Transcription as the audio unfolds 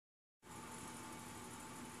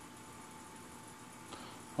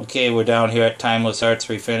Okay, we're down here at Timeless Arts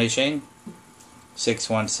Refinishing,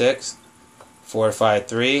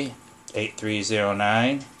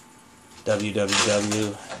 616-453-8309,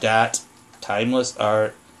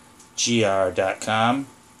 www.timelessartgr.com.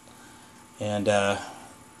 And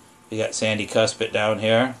we got Sandy Cuspit down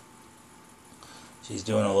here. She's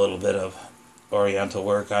doing a little bit of oriental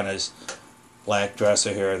work on his black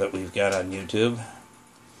dresser here that we've got on YouTube.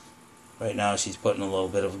 Right now she's putting a little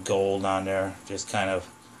bit of gold on there, just kind of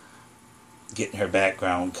getting her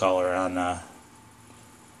background color on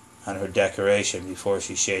her decoration before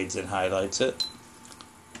she shades and highlights it.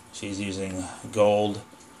 She's using gold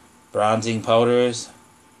bronzing powders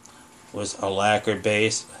with a lacquer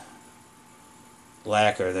base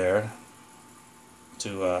lacquer there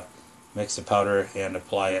to mix the powder and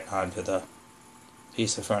apply it onto the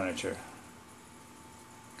piece of furniture.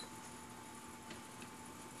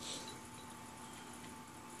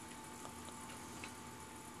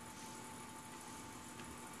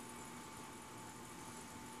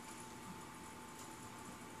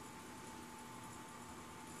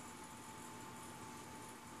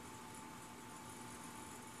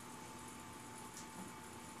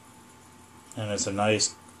 And it's a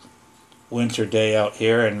nice winter day out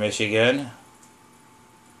here in Michigan.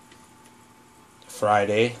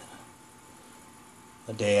 Friday,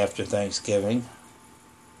 the day after Thanksgiving.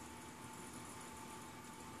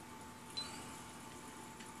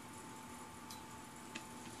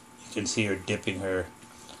 You can see her dipping her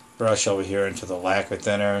brush over here into the lacquer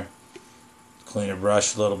thinner. Clean her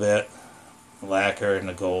brush a little bit. Lacquer and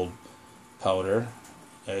the gold powder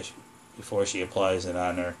before she applies it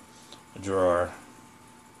on her drawer.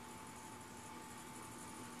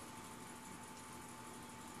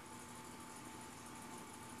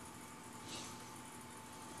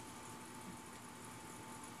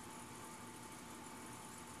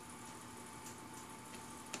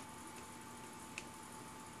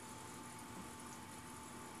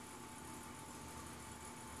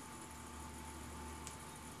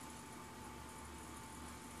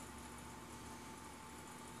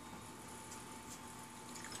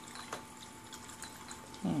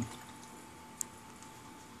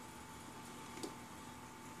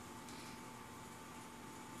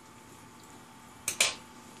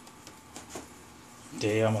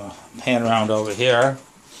 Okay, I'm going to pan around over here.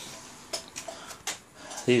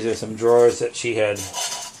 These are some drawers that she had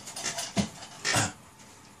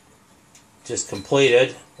just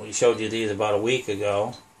completed. We showed you these about a week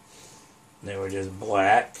ago. They were just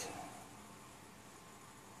black.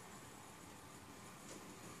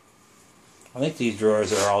 I think these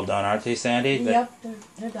drawers are all done, aren't they, Sandy? Yep,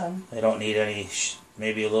 they're done. They don't need any,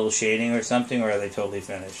 maybe a little shading or something, or are they totally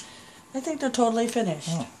finished? I think they're totally finished.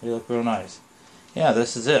 Oh, they look real nice. Yeah,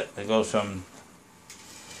 this is it. It goes from,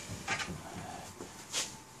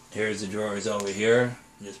 here's the drawers over here,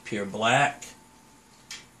 just pure black.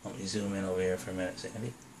 Let me zoom in over here for a minute,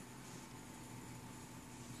 Sandy.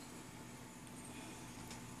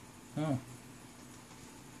 Oh.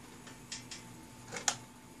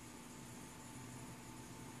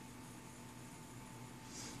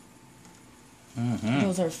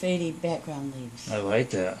 Those are faded background leaves. I like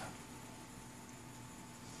that.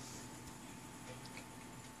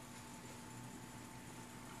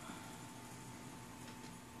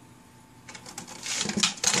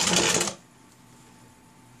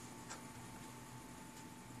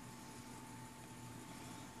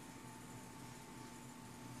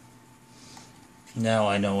 Now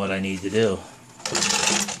I know what I need to do.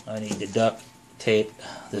 I need to duct tape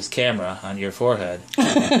this camera on your forehead.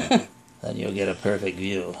 Then you'll get a perfect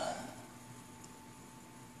view.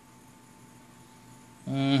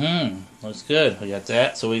 Looks good. We got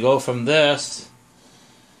that. So we go from this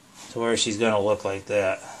to where she's going to look like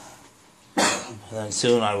that. And then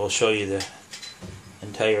soon I will show you the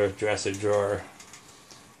entire dresser drawer,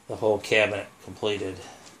 the whole cabinet completed.